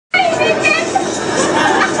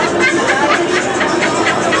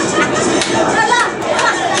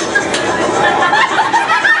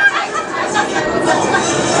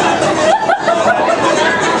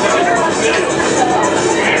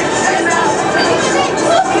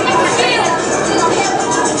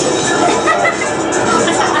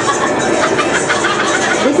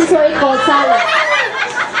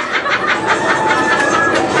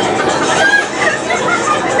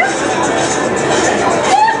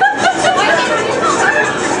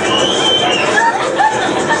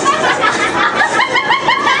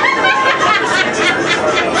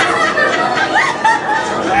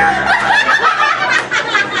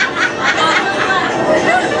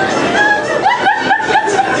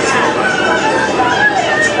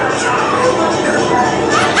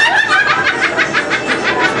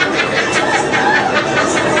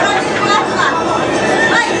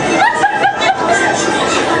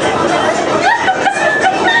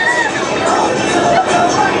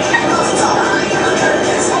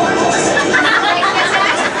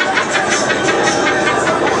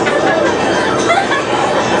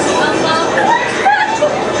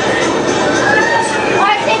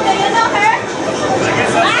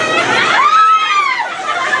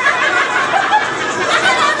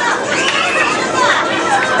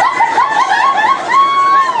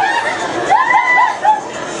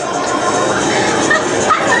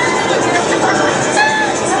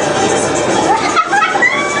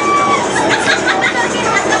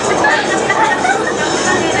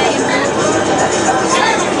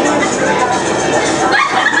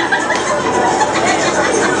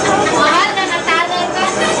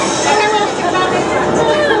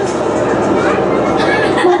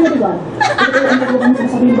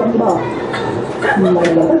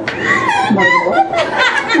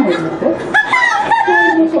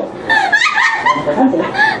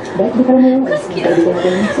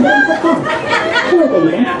Nagkakasap ka. Huwag kayo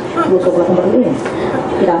rin. Gusto ko lang kung bakit yun.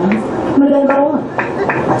 Kailangan, maligalang ka roon.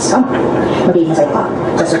 At saan, magiging masaya ka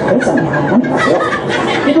sa surprise ang hinahangan ka sa'yo.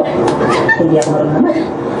 Dito, hindi ako marunong naman.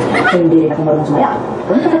 Hindi rin ako marunong sumaya.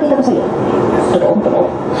 Kung nakakita ko sa'yo, totoo. Ang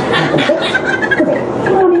kumpet, kasi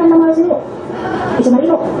marami nang namahal sa'yo. Isa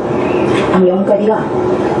marito, ang iyong kaibigan.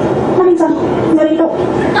 Maminsan, narito.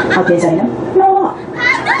 At minsan na, nawala.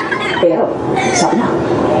 Pero, sabi na,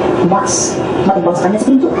 mas matimbang sa kanya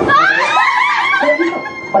si Pinto. Kaya dito,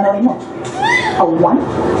 panawin mo. A 1, a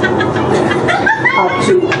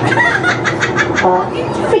 2, a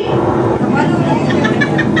 3.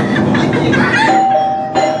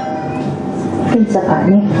 Pinsa ka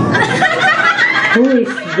niya. Who is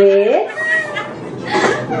this?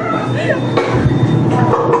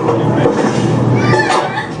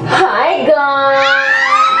 Hi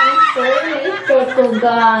guys! Sorry,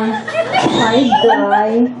 guys. Hi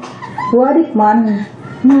guys. What is man?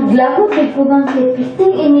 Naglagot din ko ng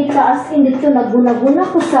kipiting inita as in dito naguna-guna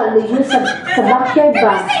ko sa luyo sa backyard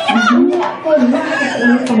ba? Hindi ako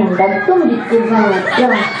nakakainit ka ng dagtong dito ba?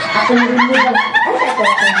 Ako nagulugan. Ay, ako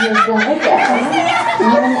nagulugan. Ay, ako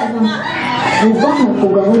na. Ano ba?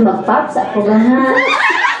 Nagpugangon mag-pops. Ako ganhan.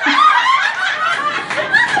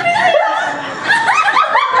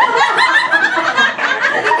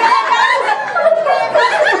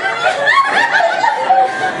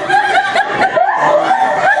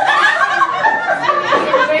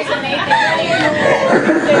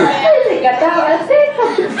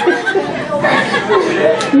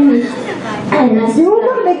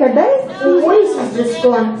 Siguro may kaday. Uy, sus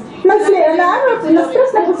ko.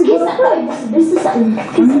 Nag-stress na ko sige sa tayo. This is oh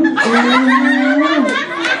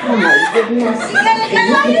my goodness.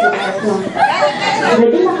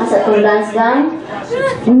 Ready na ka sa itong dance, gang?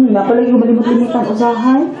 Napalagi ko malimut-limutan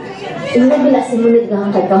usahay. Hindi bila simulit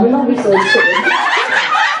gang kay kamu mag-bisod.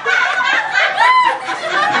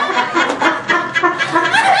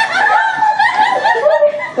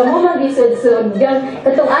 Kamu mag-bisod-sod, gang.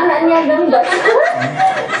 Katong anak niya, gang, ba?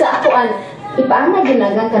 Sa akoan, ipaana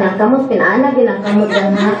ginagang ka ng kamot, pinaana ginang kamot, gang,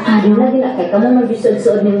 ha? Ina ginang kay kamu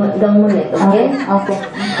mag-bisod-sod ni gang mo neto, okay? Okay.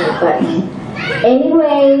 Okay.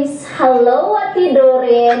 Anyways, hello Ate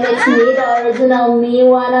Doreen. It's me, the original me,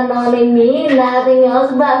 one and only me, nothing else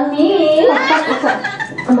but me.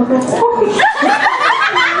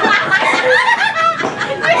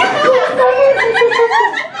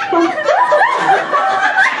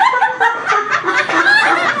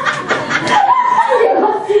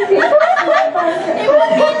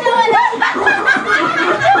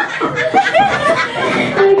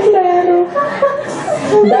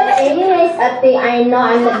 But anyways, Ate, I know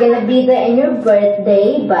I'm not gonna be there in your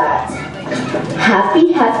birthday, but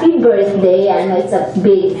happy birthday. I know it's a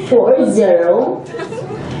big 4-0.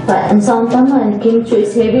 But ang sound naman, Kim Chu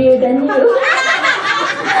is heavier than you.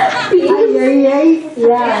 Ay.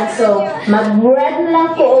 Yeah, so mag-red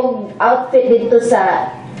lang ko og outfit dito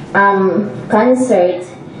sa concert.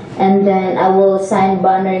 And then I will sign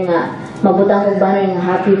banner nga. Mabutang ko banner nga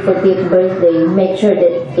happy 40th birthday. Make sure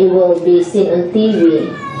that it will be seen on TV.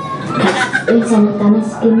 Sa mata na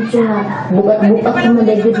skin siya. Bukat-bukat ko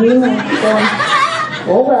madagod yun. So,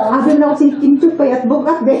 oh well. Abi na ako si Kinchu pa at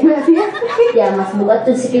bukat din na siya. Yeah, mas bukat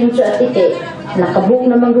to si Kincho at ticket. Nakabook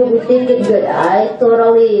naman Google ticket. Good. I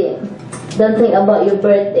totally don't think about your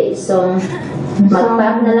birthday. So,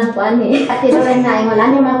 mag-pack na lang ko ani. At ito rin na, wala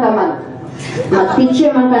naman ka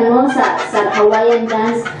mag-teacher man ka no sa Hawaiian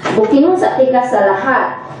dance. Booking mo sa tika sa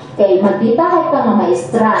lahat. Kay magkita ka nga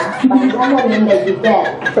maestra. Pagkano yung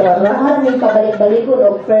nag-dibet. Mahal may pabalik-balikon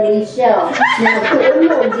o curly shell. Na nagtuon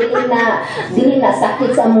mo, dili na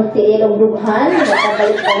sakit sa mong tiilong dughan.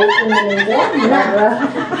 Nagpabalik-balikon mo ninyo.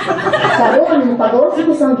 Karoon, pag-awas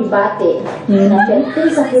ko sa gibate.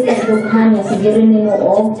 Nagpapit sakit ang dughan niya. Sige rin mo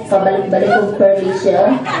o pabalik-balikon curly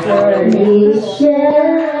shell. Curly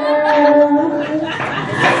shell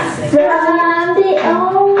from the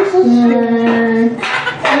ocean.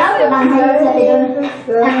 Kenapa lang kayo sa tidon?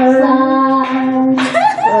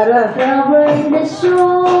 Flower in the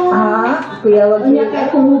shore. Kuya, wag Unya kay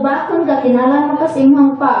kumubakon ka, kinalang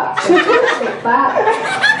makasimhang pa.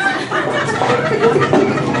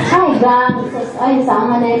 Hi gang, ay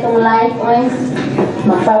sama na itong live. Ay,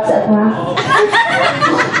 mag-pause at ha.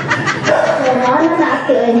 So, ano na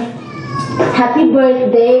ate? Happy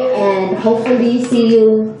birthday and hopefully see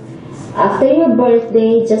you after your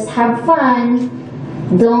birthday. Just have fun.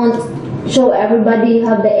 Don't show everybody you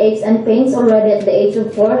have the aches and pains already at the age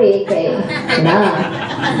of 40. Okay? Nah.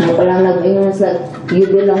 Ano pa lang nag-ingon like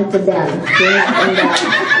you belong to them. You're not in that.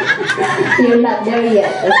 You're not there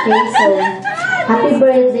yet. Okay? So, Happy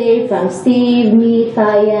birthday from Steve, me,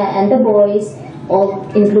 Kaya, and the boys, all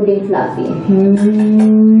including Fluffy.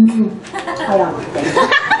 Kaya,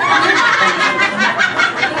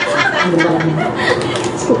 ang ganda lang yun.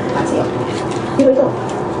 Scoop, at sa'yo. Pero ito,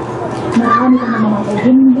 marami kang namamatay.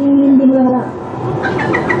 Hindi mo lang alam.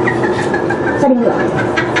 Sabi mo lang,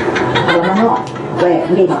 alam mo,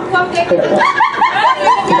 hindi mo. Pero ito,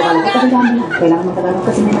 Tagalog kasi dami na. Kailangan mong Tagalog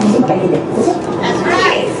kasi naman hindi makaintindi.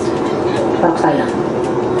 Okay? Parang style lang.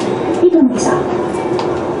 Ito ang isa.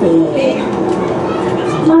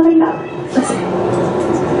 Malay lang. Kasi,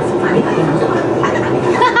 pati-pati ng doon.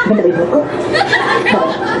 Ganda ba yung ko?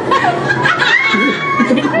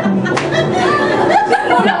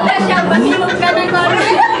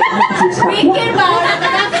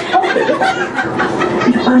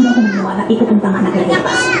 Paano ako naniwala? Itupunta nga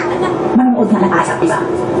naglalabas. Manonood nga ng asap, diba?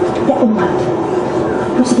 Di ako naman.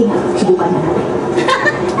 Pero sige nga, subukan na natin.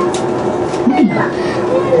 Bikin na ba?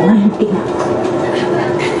 Oo nga, bikin na.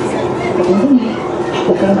 Bikin din eh.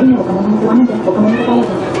 Huwag ka naman, huwag ka naman tuwanan dyan. Huwag ka naman katawag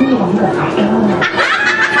dyan. Hindi ka mga ba't ka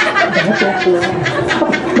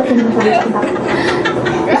naman tayo sa akin tapos?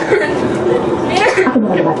 Ako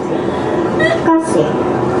naman diba siya? Kasi,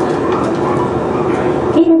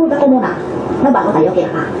 inunod ako muna na bago tayo kaya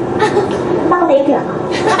ka. Bago tayo kaya ka.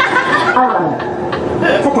 Alam mo,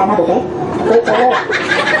 sa China doon eh? Oo.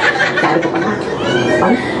 Sabi ko pa nga.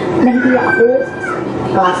 Ay, nahihiya ako.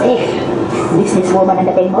 Kasi, businesswoman ang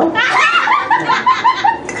dating mo.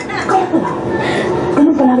 Kaya pala,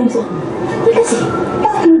 ganun pala rin siya. Kasi,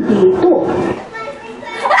 dahil dito.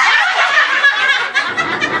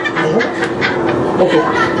 Ayun. Okay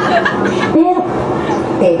ka. Pero,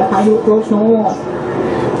 teka tayo close no.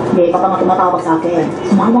 Hindi pa nga tumatawag sa akin.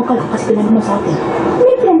 Sumawag ka lang kasi pinanong mo sa akin.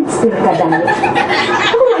 May friendster ka dahil.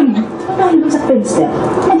 Ako rin. Dahil doon sa friendster,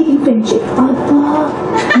 nagiging friendship. Aba,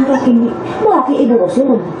 malaki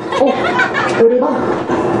evolusyon. O diba?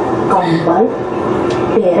 Kambal.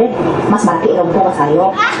 Pero, mas malaki ilong ko ka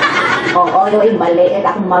sa'yo. Oo, yung maliit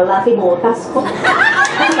akong malaki butas ko.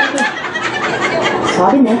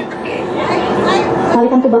 Sabi na.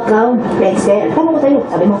 Kalitan to background, friendster. Tama ko sa'yo.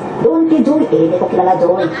 Sabi mo, doon kay Joy. Hindi ko kilala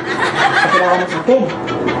Joy. Kakilala mo sa akin.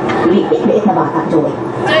 Liit na bata, Joy.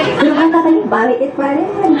 Pero ang tatay, baliit pa rin.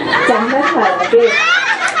 Siyempre, okay.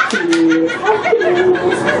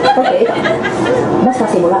 Okay, ito. Basta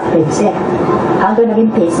simula, friendster. Hanggang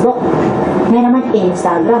naging Facebook. Ngayon naman,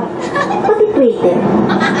 Instagram. Pati Twitter.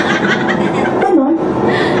 Ganon.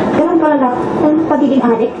 Ganon pala lang. Ang pagiging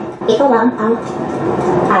addict. Ito lang ang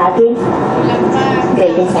ating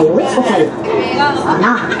greatest sa'yo. Wish ko sa'yo.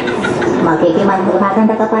 Ano? Magiging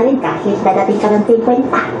maganda ka pa rin kahit dadating ka ng 50.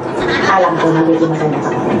 Alam ko magiging maganda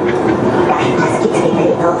ka pa rin. Kahit nasakit-sakit na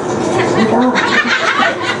ito. Ito.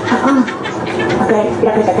 Oo. Okay,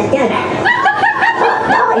 pinagkatatat yan.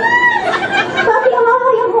 Okay. Pati ang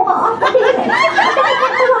mga yung mukha. Pati yun eh.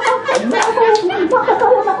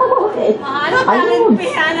 Ayun.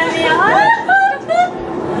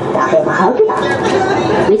 Dahil mahal kita.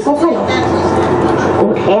 Wish ko sa'yo.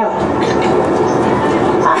 Good health.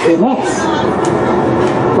 Happiness.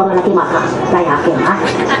 Huwag na natin makayakin, ha?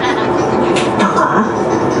 Tsaka,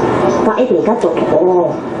 kaibigan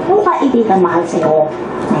totoo. Yung kaibigan mahal sa'yo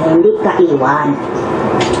na hindi ka iwan.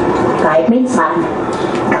 Kahit minsan,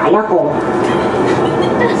 kaya ko.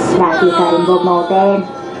 Lagi ka rin bugmoten.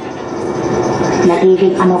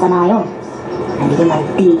 Nagiging ano ka na ngayon? Nagiging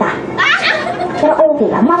maltita. Pero okay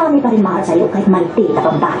lang, marami pa rin mahal sa'yo kahit maltita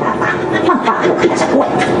pang bata pa. Magpapalog kita sa buhay.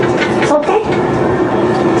 Okay?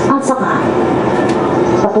 At saka,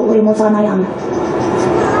 patuloy mo sana yung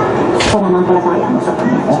pananampalataya mo sa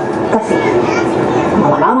Panginoon. Kasi,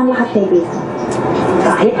 mawala man lahat kaibigan.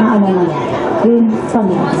 Kahit na ano nangyari, yung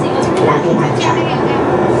Panginoon, lagi nandiyan.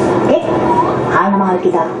 Okay? Mahal na mahal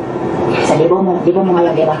kita. Sa libo mo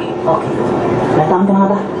ngayon, diba? Okay. Latang ka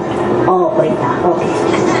nga ba? Oo, 40. Okay.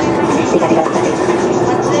 Tika.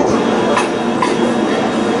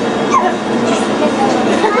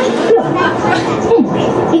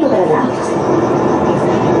 Anyway, ito talaga ang gusto.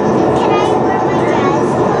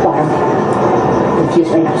 Parang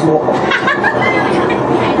confused ay nasubo ko.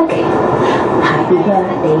 Okay. Happy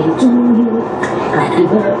birthday to you. Happy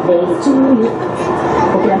birthday to you.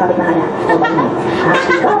 Okay lang kapit na ka na.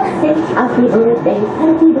 Happy birthday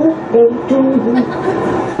to you.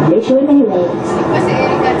 Wish you in many ways.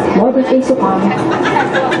 More birthdays to come.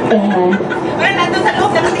 And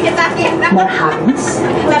more happiness.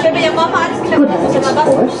 Good health, of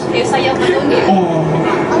course. And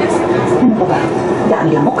ano pa ba? Dami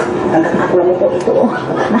lamok. Hanggang ako lamok ko ito.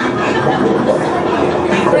 Hanggang na. Dami lamok.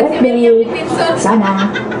 Happy birthday.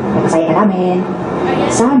 Sana. Napasaya ka namin.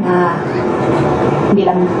 Sana, hindi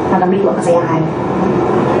lang hanggang dito ang kasayahan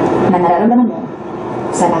na nararamdaman mo.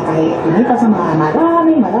 Sana kahit lumipas sa mga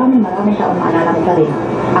maraming taon, maalala mo pa rin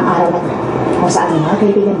ang araw na ito kung saan yung mga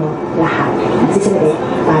kaibigan mo lahat nagsisilibre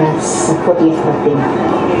para sa 40th birthday mo.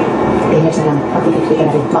 10 years na lang, pag-50 ka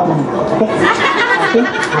na rin, mauna mo. Okay? Okay?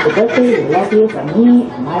 Happy birthday, we love you from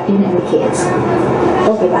me, Martin, and the kids.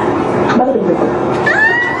 Okay ba? Bago rin ko.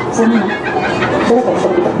 Sana na. Dala ka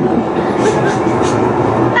sa kita mo.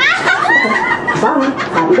 Bye!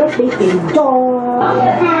 Happy birthday, enjoy!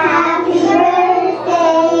 Happy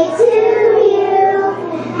birthday to you.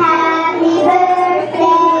 Happy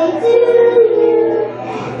birthday to you.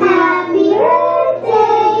 Happy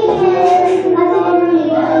birthday, dear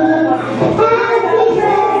Doreen. Happy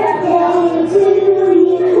birthday to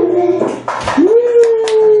you.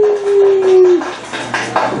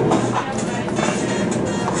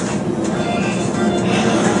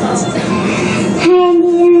 Hi,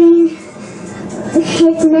 Doreen.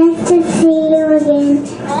 It's nice to see you again.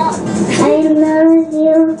 I love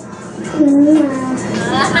you.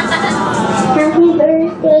 Happy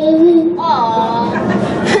birthday.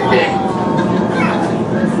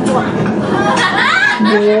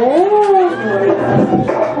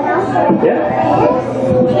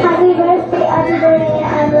 Happy birthday, everybody.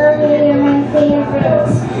 I love you. You're my favorite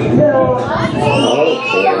girl.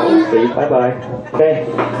 Okay, bye-bye. Okay.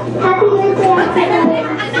 Happy birthday, everybody.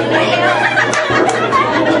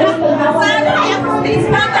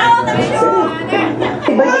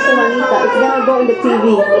 Happy birthday to Manita. It's gonna go in the TV.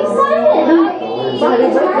 Happy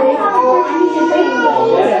birthday.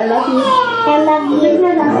 I love you. I love you.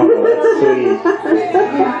 Sweet.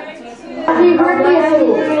 Happy birthday.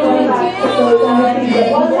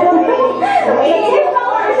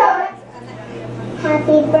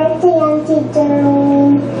 Happy birthday, Auntie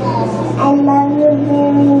Doreen. I love you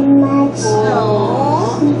very much.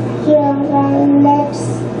 Your red lips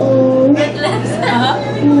and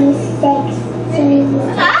be sexy.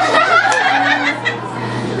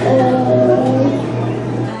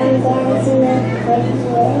 And dancing with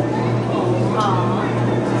you.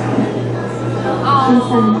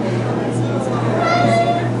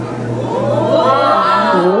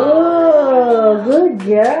 Oh, good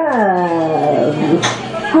job.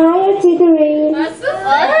 Hi, Auntie Doreen.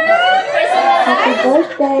 Happy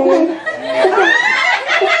birthday.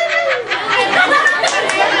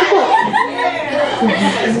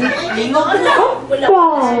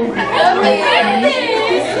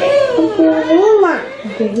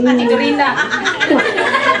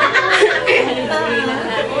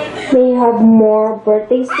 May you have more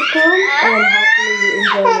birthdays to come, and hopefully you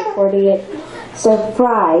enjoy the 40th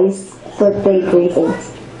surprise birthday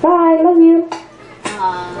greetings. Bye, love you.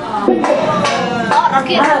 Happy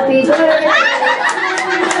birthday.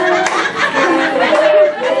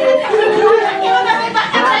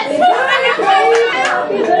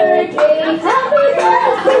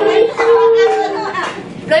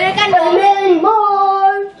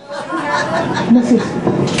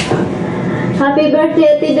 Happy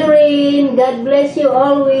birthday, Ate Doreen. God bless you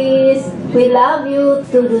always. We love you.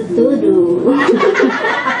 Tudu.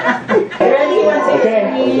 Okay.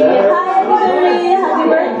 Happy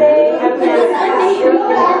birthday. Happy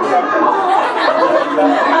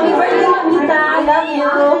birthday, Mamita. I love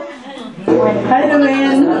you. Hi,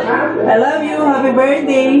 Doreen. I love you. Happy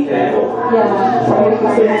birthday.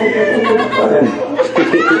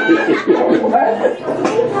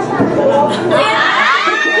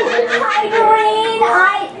 Hi, Doreen.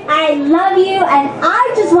 I love you, and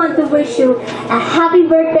I just want to wish you a happy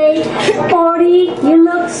birthday. 40. You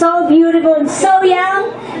look so beautiful and so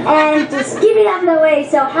young, and just give it up the way.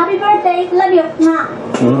 So happy birthday. Love you. Mwah.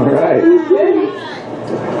 All right.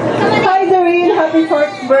 Hi, Doreen. Happy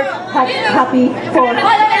 4th birthday.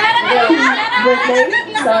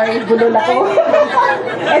 Sorry, bulol ako.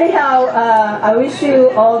 Anyhow, I wish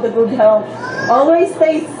you all the good health. Always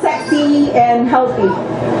stay sexy and healthy.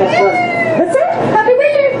 That's it. Happy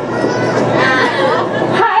birthday.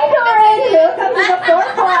 Hi, Doreen. Welcome to the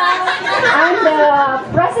 4th class. I'm the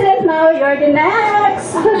president now. You're the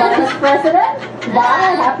next vice president.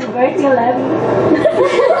 Bye. Happy birthday, love you.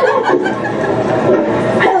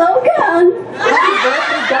 Hello, Gun. Happy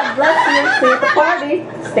birthday. God bless you. See you at the party.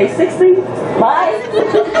 Stay 60. Bye.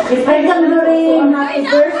 Welcome, Doreen. Happy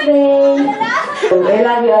birthday. I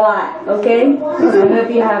love you a lot, okay? I hope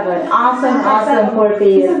you have an awesome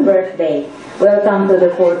 40th birthday. Welcome to the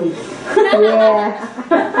 40s. Yeah.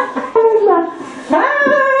 Hi.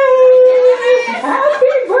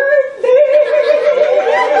 Happy birthday.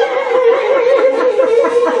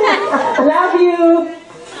 Love you.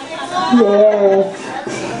 Yes.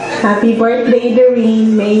 Happy Happy birthday,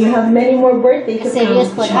 Doreen. May you have many more birthdays to Serious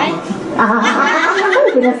come. po tayo.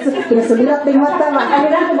 Pinasulat din mata ba? Ano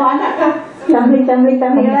na, kumana ka.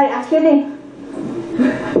 Tambay. Action eh.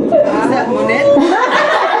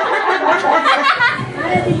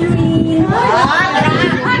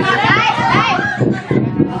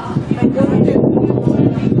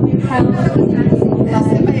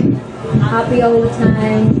 Happy all the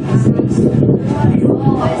time.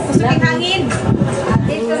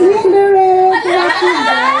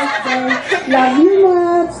 Love you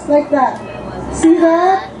much. Like that. See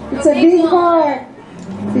that? It's a big heart.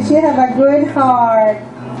 You should have a good heart,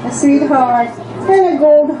 a sweet heart, and a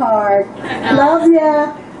gold heart. Love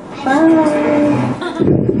ya. Bye.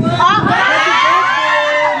 Happy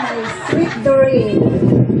birthday, my sweet Doreen.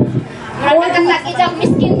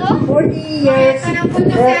 40 years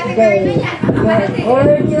birthday. You're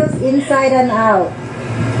gorgeous inside and out.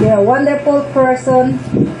 You're a wonderful person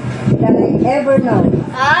that I ever know.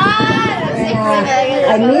 And,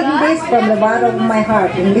 I mean this from the bottom of my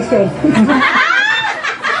heart. In this way.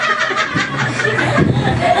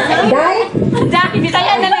 Dai,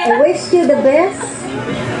 I wish you the best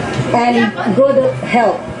and good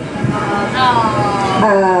health.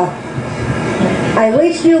 I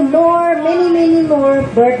wish you many more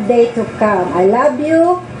birthday to come. I love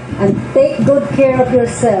you and take good care of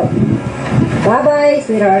yourself. Bye-bye,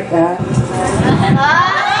 sweetheart.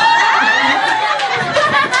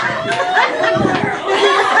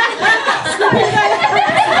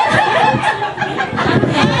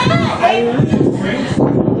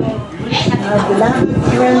 Beloved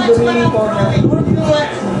friend Doreen for the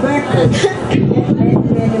 40th birthday.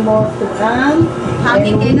 Many more to come. And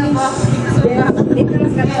wish them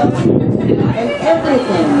and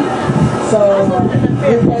everything. So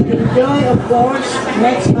we can enjoy, of course,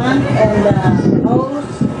 next month, and the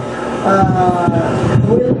host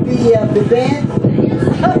will be Bday.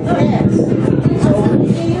 Yes. So we'll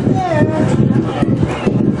see you there.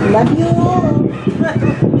 Love you all.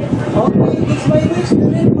 Okay, this my wish to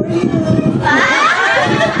live for you.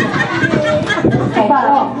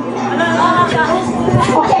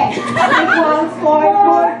 Okay. Equals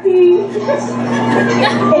 40.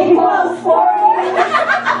 Equals 40.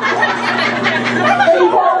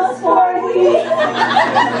 Equals 40.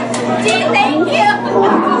 Gee, thank you.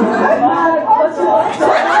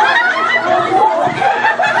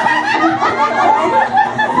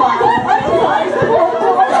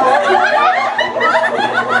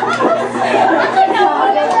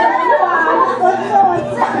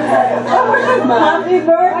 Happy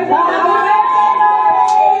birthday!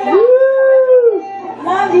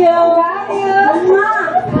 Love you!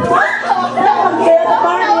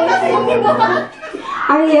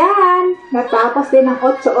 Ayan, natapos din ang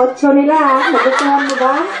 8-8 nila. Nagustuhan mo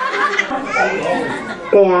ba?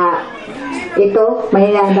 Kaya, ito,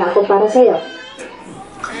 may hinahanda ako para sa'yo.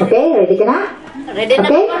 Okay, ready ka na? Ready na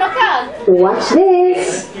Okay? po ka. Watch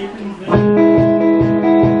this!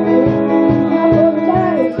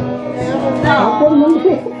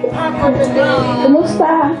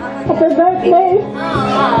 Kumusta? Happy birthday!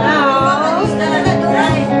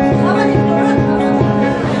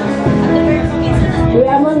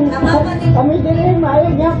 Kami din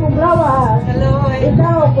maayag niya kong lawas.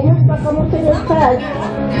 Ikaw, kumusta ka mo sinusad?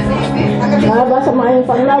 Mahaba sa maayong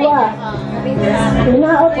panglawas.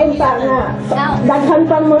 Hinaot unta nga. Daghan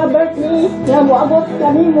pang mga birthday nga moabot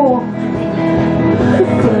kami mo.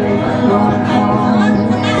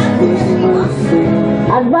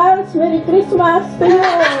 Advance Merry Christmas to you!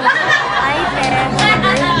 Hi, Ted.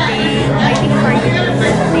 Happy birthday. Waiting for your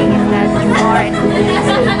birthday and that you are and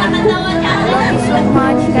love you so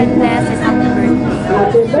much. God bless and happy birthday.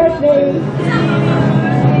 Happy birthday!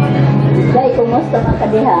 Day, kumusta ka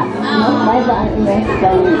kadiha? May ba ang inyong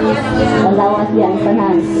palawas yan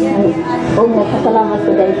tanan? Ungo, pasalamat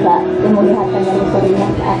ko dahil sa imulihatan niya sa rin sa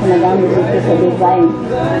ako nagamit ito sa divine.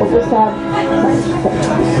 Upos sa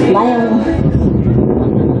mayang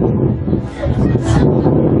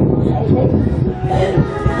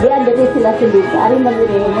diyan dari sila silid. Ari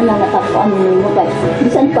magiri mo na natapuan mo kay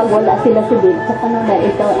bisan pag wala sila silid sa kanila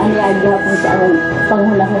ito ang yagya sa ang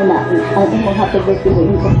panghuna-huna ang imong happy birthday mo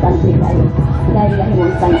importante kayo. Dahil lang mo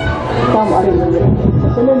sana kamo ari magiri.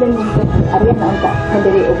 Sunod din mo ari na ang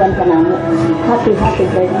kadiri uban ka namo. Happy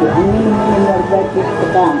birthday. Ang minimum birthday to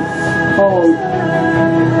come. Oh.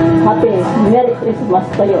 Happy Merry Christmas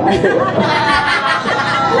kayo ante.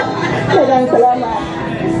 Salamat.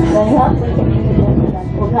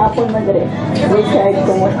 Hapon madre. Richard,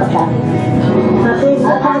 kumusta ka? Happy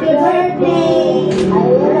birthday! I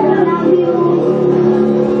love you.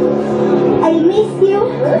 I miss you.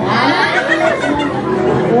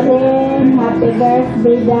 Doreen, happy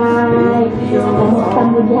birthday, Day. Kamusta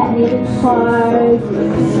mo diha ni Richard?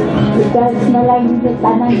 Because na lang kita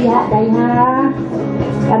ng diha, Day, ha?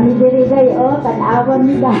 Kami diri, Day, tanawan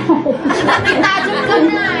ni Day.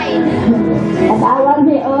 Tanawan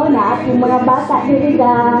ni, na aking mga bata diri,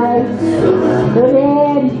 Day.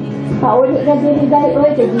 Doreen, pauli ka diri, Day,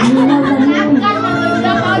 kaya gininaw na ni.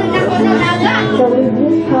 So with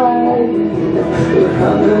this card,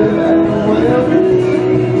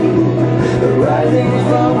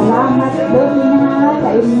 salamat Doreen, ha, sa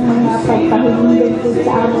inyong mga pagpahiling ko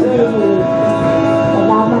sa amon diri.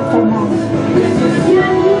 Salamat ka na.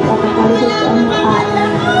 Pagkakalit ko ang mukha.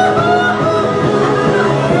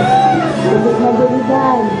 Ulit na diri,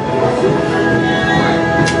 Day.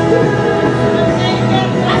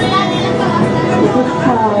 This is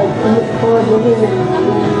card. Ulit ko diri.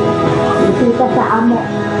 Bisita sa amo.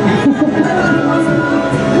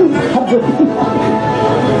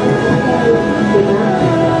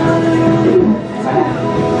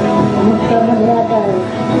 Kamusta mo niya, Day?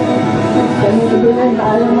 Kami sabihin na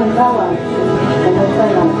ayaw magkawan. Kamusta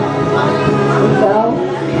lang? Ikaw,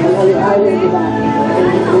 ang ayaw-ayaw, diba?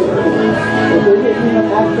 Hindi mo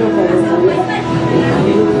mag-aso ka rin.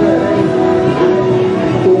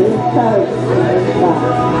 Start.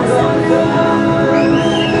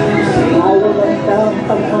 Ayaw ba ito ang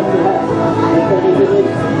pagkakala? Ito bibigit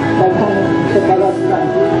daghang sa kalat lang.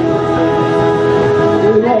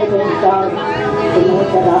 Hindi ito ang tawag.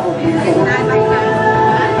 Tumutarahot ng sarap.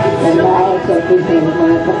 Ang lahat sa ating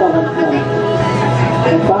mga kapalat lang.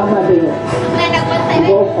 Ang pama din.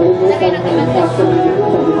 Ibo, kalimutan mo ang sakong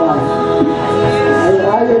sa diwan.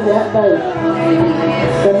 Ayaw niya tayo.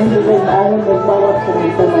 Kami din ayaw magbawat sa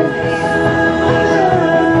mga taman.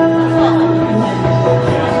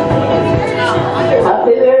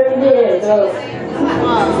 Happy birthday!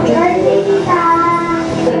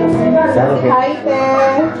 Hi, Te!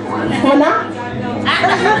 Mana?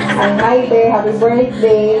 Hi, Te! Happy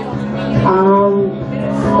birthday!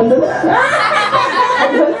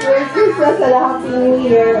 Advance Merry Christmas and Happy New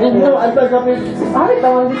Year! No, advance Happy... Ay,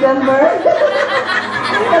 tawang December!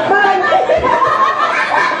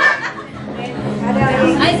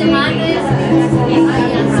 Ay, si Manis.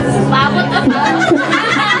 Pabot ka pa.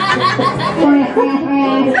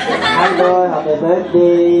 Hi, boy! Happy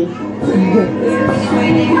birthday!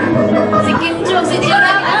 Si Kim Chu, si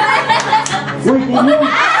Jira. Uy, sino?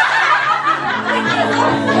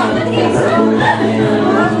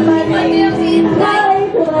 Hi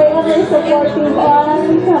to my other supporting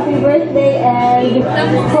fans. Happy birthday and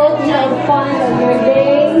hope you have fun on your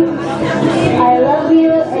day. I love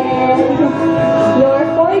you and you're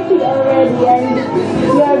 40 already and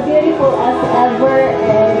you're beautiful as ever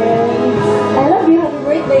and I love you. Happy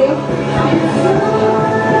birthday.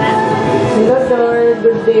 Hello, Dor.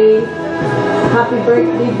 Good day. Happy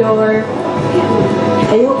birthday, Dor.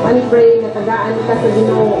 I hope and pray na tagaan ka sa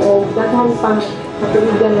Ginoo o daghang pang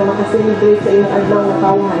katuigan na makaselebrate sa iyong adlaw na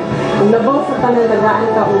kauhan. Kung labaw sa tanan tagaan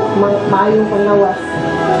ka o maayong panglawas.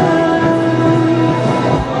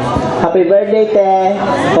 Happy birthday, Te!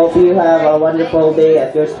 Hope you have a wonderful day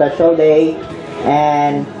at your special day.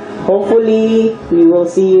 And hopefully, we will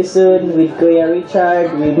see you soon with Kuya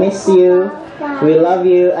Richard. We miss you. We love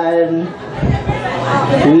you. And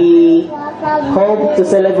we hope to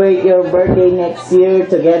celebrate your birthday next year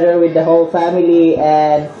together with the whole family.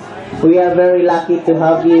 And we are very lucky to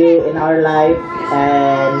have you in our life.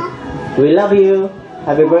 And we love you.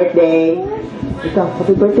 Happy birthday. Ikaw,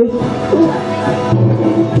 happy birthday.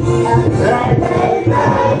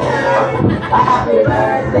 Happy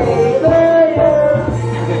birthday to you.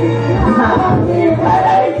 Happy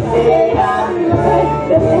birthday, happy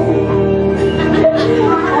birthday.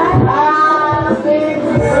 Happy birthday to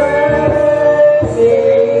you.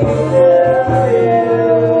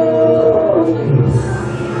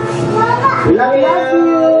 We love you.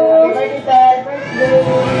 Happy birthday,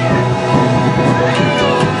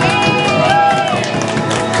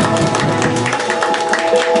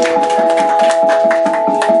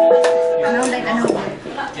 Ano?